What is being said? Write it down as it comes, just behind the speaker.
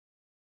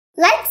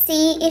Let's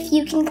see if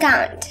you can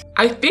count.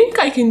 I think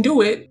I can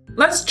do it.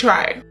 Let's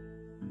try.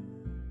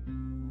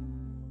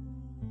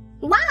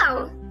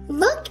 Wow!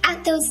 Look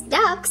at those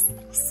ducks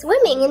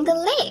swimming in the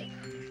lake.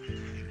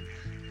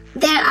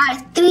 There are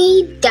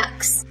 3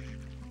 ducks.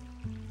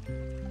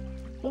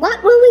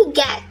 What will we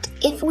get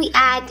if we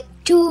add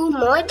 2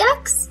 more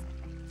ducks?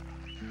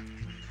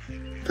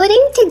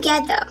 Putting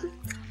together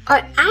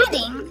or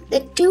adding the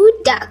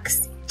 2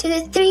 ducks to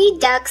the 3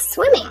 ducks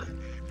swimming.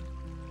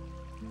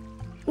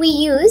 We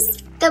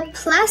use the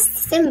plus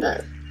symbol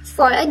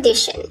for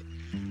addition.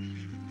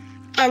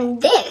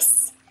 And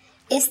this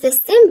is the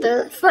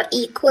symbol for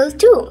equal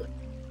to.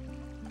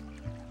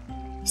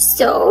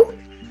 So,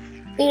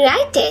 we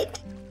write it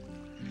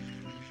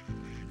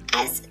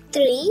as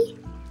 3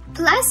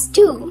 plus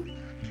 2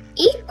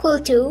 equal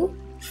to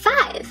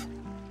 5.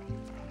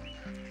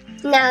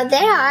 Now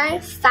there are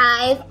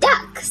 5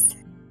 ducks.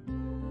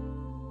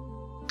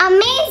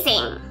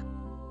 Amazing!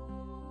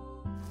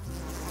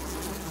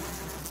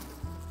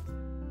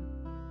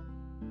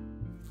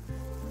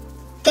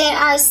 There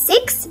are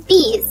 6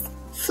 bees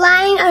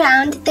flying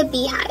around the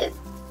beehive.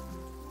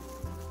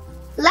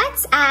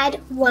 Let's add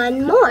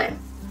 1 more.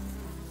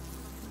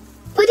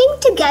 Putting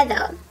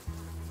together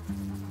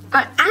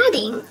or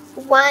adding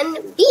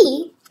 1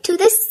 bee to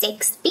the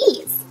 6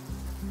 bees.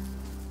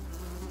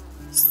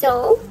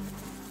 So,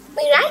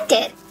 we write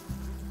it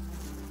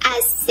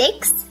as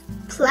 6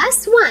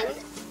 plus 1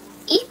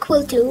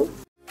 equal to.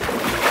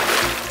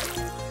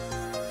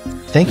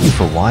 Thank you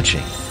for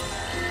watching.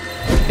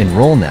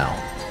 Enroll now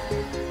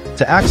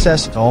to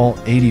access all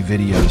 80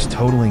 videos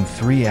totaling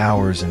 3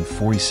 hours and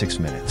 46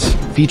 minutes,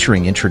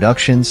 featuring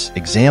introductions,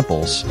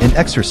 examples, and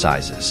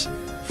exercises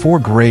for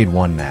Grade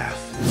 1 Math.